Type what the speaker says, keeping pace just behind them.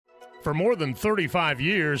For more than 35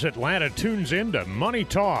 years, Atlanta tunes into Money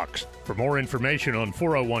Talks. For more information on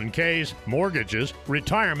 401ks, mortgages,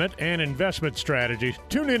 retirement, and investment strategies,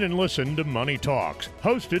 tune in and listen to Money Talks,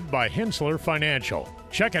 hosted by Hensler Financial.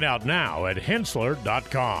 Check it out now at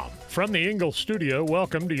hensler.com. From the Ingles Studio,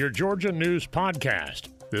 welcome to your Georgia News Podcast.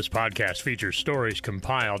 This podcast features stories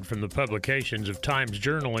compiled from the publications of Times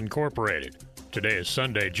Journal Incorporated. Today is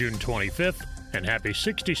Sunday, June 25th. And happy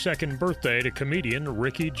 62nd birthday to comedian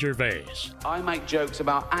Ricky Gervais. I make jokes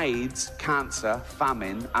about AIDS, cancer,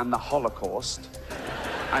 famine, and the Holocaust.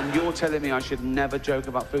 And you're telling me I should never joke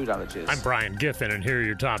about food allergies? I'm Brian Giffin, and here are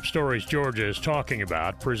your top stories Georgia is talking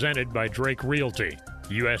about, presented by Drake Realty.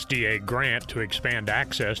 USDA grant to expand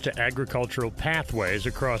access to agricultural pathways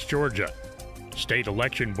across Georgia. State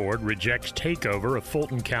Election Board rejects takeover of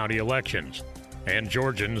Fulton County elections. And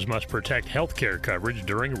Georgians must protect health care coverage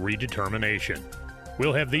during redetermination.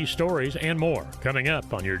 We'll have these stories and more coming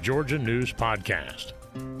up on your Georgia News Podcast.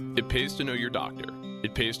 It pays to know your doctor.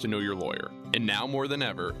 It pays to know your lawyer. And now more than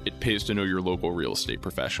ever, it pays to know your local real estate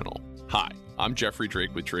professional. Hi, I'm Jeffrey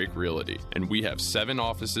Drake with Drake Realty, and we have 7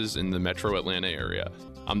 offices in the metro Atlanta area.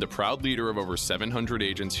 I'm the proud leader of over 700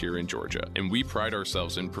 agents here in Georgia, and we pride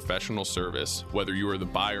ourselves in professional service, whether you are the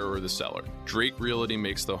buyer or the seller. Drake Realty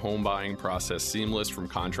makes the home buying process seamless from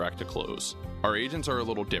contract to close. Our agents are a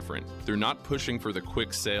little different. They're not pushing for the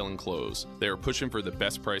quick sale and close. They are pushing for the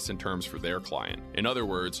best price and terms for their client. In other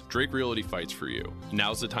words, Drake Realty fights for you.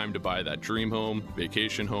 Now's the time to buy that dream home,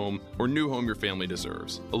 vacation home, or new home your family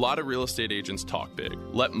deserves. A lot of real estate agents talk big.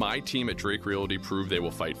 Let my team at Drake Realty prove they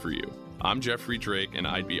will fight for you. I'm Jeffrey Drake, and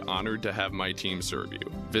I'd be honored to have my team serve you.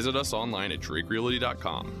 Visit us online at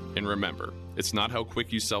drakerealty.com. And remember, it's not how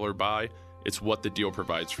quick you sell or buy, it's what the deal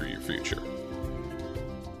provides for your future.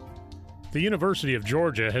 The University of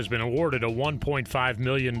Georgia has been awarded a $1.5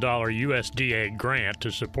 million USDA grant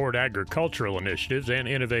to support agricultural initiatives and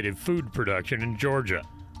innovative food production in Georgia.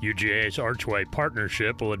 UGA's Archway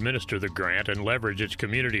partnership will administer the grant and leverage its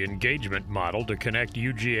community engagement model to connect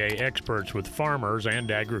UGA experts with farmers and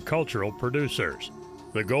agricultural producers.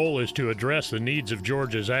 The goal is to address the needs of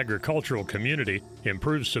Georgia's agricultural community,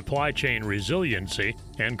 improve supply chain resiliency,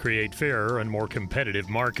 and create fairer and more competitive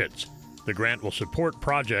markets. The grant will support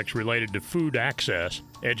projects related to food access,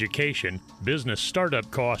 education, business startup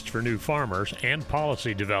costs for new farmers, and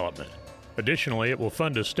policy development. Additionally, it will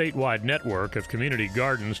fund a statewide network of community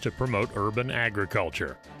gardens to promote urban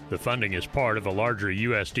agriculture. The funding is part of a larger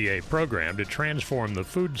USDA program to transform the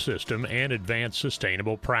food system and advance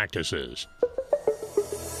sustainable practices.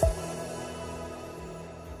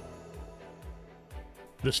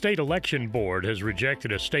 The State Election Board has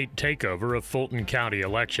rejected a state takeover of Fulton County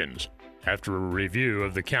elections. After a review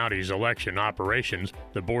of the county's election operations,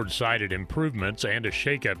 the board cited improvements and a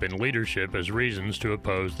shakeup in leadership as reasons to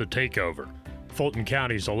oppose the takeover. Fulton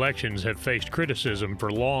County's elections have faced criticism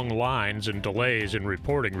for long lines and delays in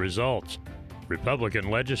reporting results.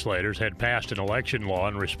 Republican legislators had passed an election law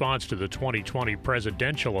in response to the 2020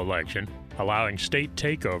 presidential election, allowing state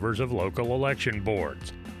takeovers of local election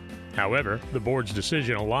boards. However, the board's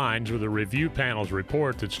decision aligns with a review panel's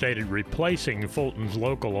report that stated replacing Fulton's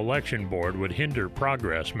local election board would hinder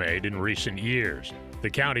progress made in recent years. The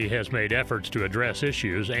county has made efforts to address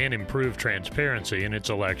issues and improve transparency in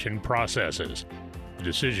its election processes. The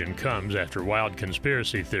decision comes after wild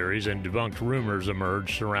conspiracy theories and debunked rumors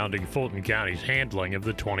emerged surrounding Fulton County's handling of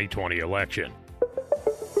the 2020 election.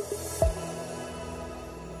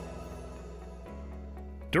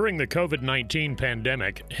 During the COVID-19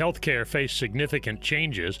 pandemic, healthcare faced significant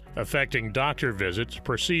changes affecting doctor visits,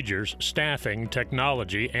 procedures, staffing,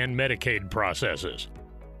 technology, and Medicaid processes.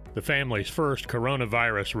 The Families First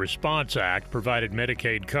Coronavirus Response Act provided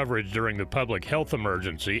Medicaid coverage during the public health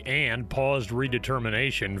emergency and paused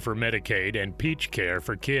redetermination for Medicaid and PeachCare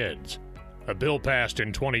for kids. A bill passed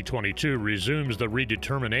in 2022 resumes the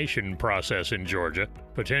redetermination process in Georgia,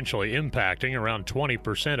 potentially impacting around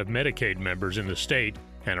 20% of Medicaid members in the state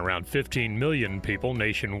and around 15 million people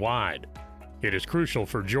nationwide. It is crucial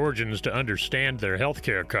for Georgians to understand their health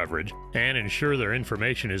care coverage and ensure their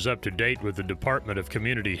information is up to date with the Department of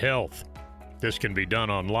Community Health. This can be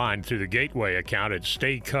done online through the Gateway account at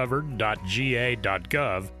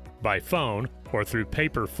staycovered.ga.gov, by phone, or through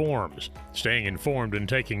paper forms. Staying informed and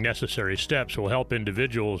taking necessary steps will help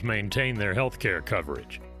individuals maintain their health care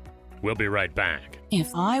coverage. We'll be right back. If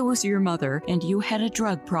I was your mother and you had a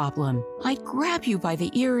drug problem, I'd grab you by the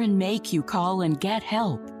ear and make you call and get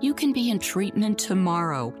help. You can be in treatment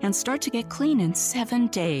tomorrow and start to get clean in 7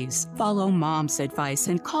 days. Follow Mom's advice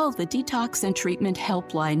and call the Detox and Treatment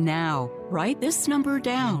Helpline now. Write this number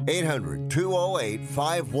down.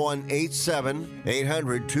 800-208-5187.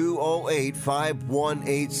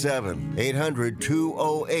 800-208-5187.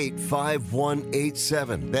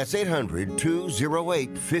 800-208-5187. That's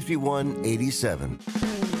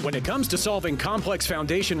 800-208-5187. When it comes to solving complex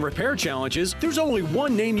foundation repair challenges, there's only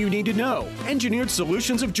one name you need to know: Engineered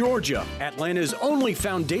Solutions of Georgia, Atlanta's only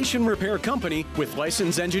foundation repair company with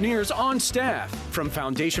licensed engineers on staff. From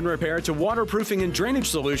foundation repair to waterproofing and drainage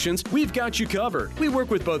solutions, we've got you covered. We work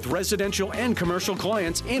with both residential and commercial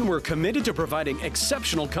clients, and we're committed to providing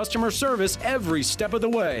exceptional customer service every step of the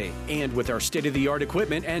way. And with our state-of-the-art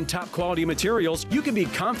equipment and top quality materials, you can be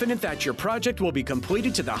confident that your project will be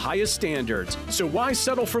completed to the highest standards. So why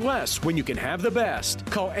settle for less when you can have the best?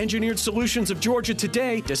 Call Engineered Solutions of Georgia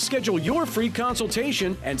today to schedule your free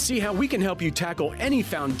consultation and see how we can help you tackle any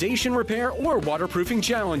foundation repair or waterproofing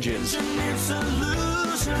challenges. Engineered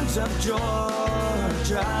Solutions of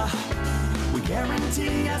Georgia. We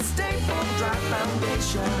guarantee a stable, dry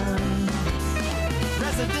foundation.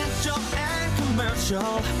 Residential and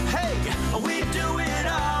commercial. Hey, we do it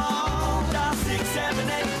all. Dial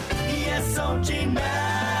 678-ESOG now.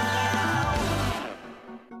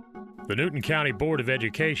 The Newton County Board of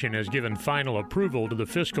Education has given final approval to the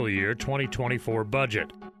fiscal year 2024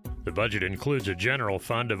 budget. The budget includes a general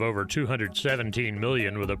fund of over $217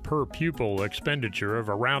 million with a per-pupil expenditure of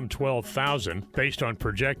around $12,000 based on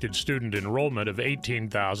projected student enrollment of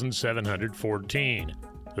 18,714.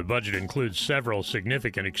 The budget includes several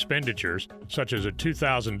significant expenditures, such as a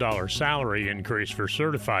 $2,000 salary increase for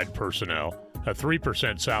certified personnel, a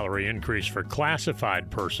 3% salary increase for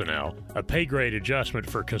classified personnel, a pay grade adjustment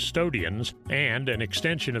for custodians, and an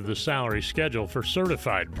extension of the salary schedule for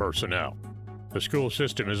certified personnel. The school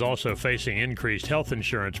system is also facing increased health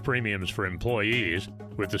insurance premiums for employees,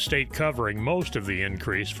 with the state covering most of the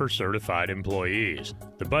increase for certified employees.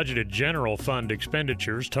 The budgeted general fund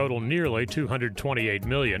expenditures total nearly $228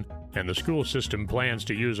 million, and the school system plans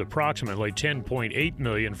to use approximately $10.8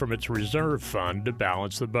 million from its reserve fund to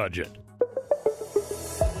balance the budget.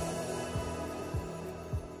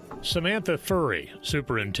 Samantha Furry,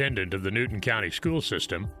 superintendent of the Newton County School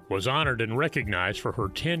System, was honored and recognized for her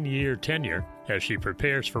 10-year tenure as she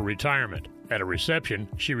prepares for retirement. At a reception,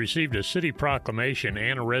 she received a city proclamation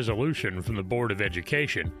and a resolution from the Board of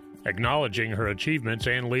Education acknowledging her achievements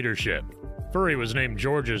and leadership. Furry was named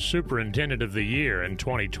Georgia's Superintendent of the Year in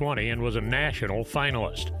 2020 and was a national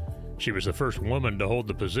finalist. She was the first woman to hold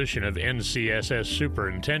the position of NCSS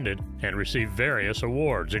Superintendent and received various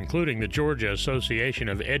awards, including the Georgia Association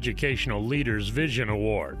of Educational Leaders Vision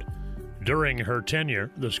Award. During her tenure,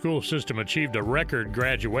 the school system achieved a record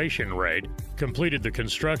graduation rate, completed the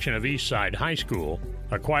construction of Eastside High School,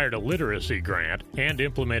 acquired a literacy grant, and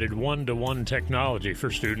implemented one-to-one technology for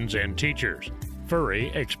students and teachers. Furry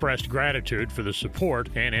expressed gratitude for the support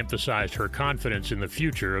and emphasized her confidence in the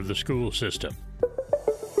future of the school system.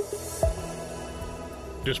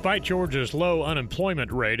 Despite Georgia's low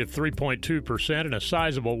unemployment rate of 3.2% and a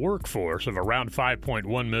sizable workforce of around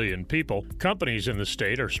 5.1 million people, companies in the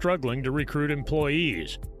state are struggling to recruit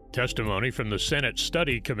employees. Testimony from the Senate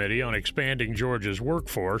Study Committee on Expanding Georgia's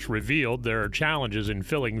Workforce revealed there are challenges in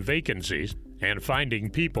filling vacancies and finding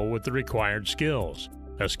people with the required skills.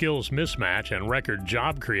 A skills mismatch and record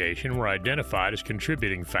job creation were identified as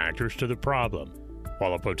contributing factors to the problem.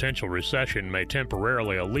 While a potential recession may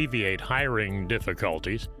temporarily alleviate hiring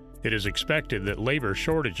difficulties, it is expected that labor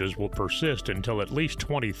shortages will persist until at least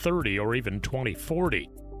 2030 or even 2040.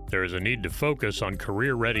 There is a need to focus on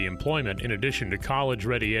career-ready employment in addition to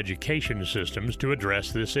college-ready education systems to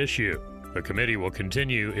address this issue. The committee will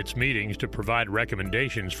continue its meetings to provide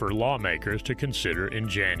recommendations for lawmakers to consider in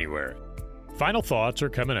January. Final thoughts are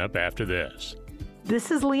coming up after this.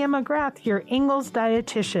 This is Leah McGrath, your Ingles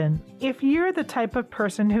dietitian. If you're the type of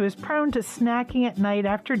person who is prone to snacking at night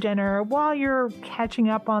after dinner while you're catching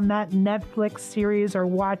up on that Netflix series or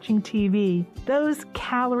watching TV, those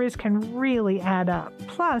calories can really add up.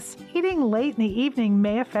 Plus, eating late in the evening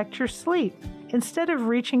may affect your sleep. Instead of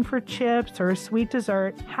reaching for chips or a sweet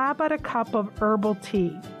dessert, how about a cup of herbal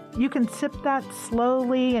tea? You can sip that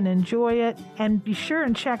slowly and enjoy it, and be sure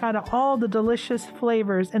and check out all the delicious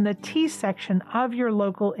flavors in the tea section of your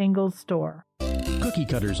local Ingles store. Cookie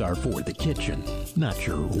cutters are for the kitchen, not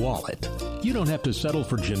your wallet. You don't have to settle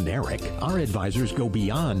for generic. Our advisors go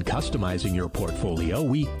beyond customizing your portfolio.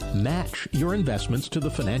 We match your investments to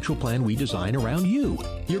the financial plan we design around you,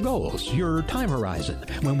 your goals, your time horizon,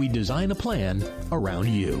 when we design a plan around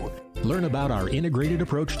you. Learn about our integrated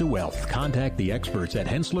approach to wealth. Contact the experts at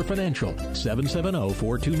Hensler Financial,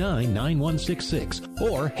 770-429-9166,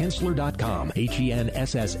 or Hensler.com,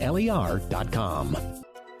 HENSSLER.com.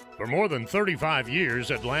 For more than 35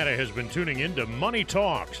 years, Atlanta has been tuning into Money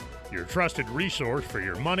Talks, your trusted resource for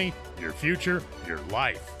your money, your future, your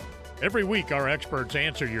life. Every week, our experts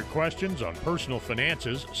answer your questions on personal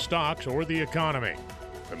finances, stocks, or the economy.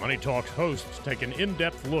 The Money Talks hosts take an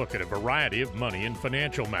in-depth look at a variety of money and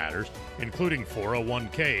financial matters, including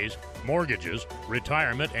 401ks, mortgages,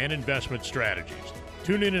 retirement, and investment strategies.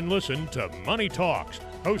 Tune in and listen to Money Talks,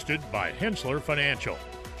 hosted by Hensler Financial.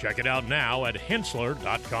 Check it out now at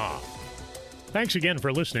hensler.com. Thanks again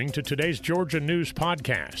for listening to today's Georgia News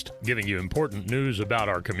Podcast. Giving you important news about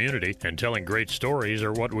our community and telling great stories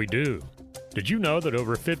are what we do. Did you know that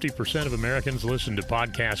over 50% of Americans listen to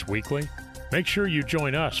podcasts weekly? Make sure you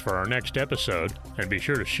join us for our next episode, and be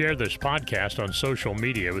sure to share this podcast on social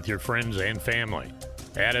media with your friends and family.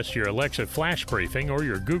 Add us to your Alexa Flash Briefing or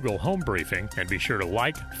your Google Home Briefing, and be sure to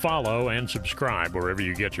like, follow, and subscribe wherever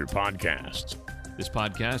you get your podcasts. This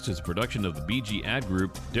podcast is a production of the BG Ad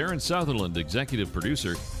Group. Darren Sutherland, Executive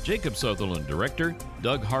Producer, Jacob Sutherland, Director,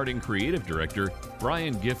 Doug Harding, Creative Director,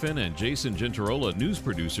 Brian Giffin and Jason Gentarola, News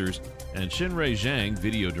Producers, and Shinrei Zhang,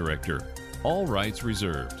 Video Director. All rights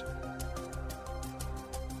reserved.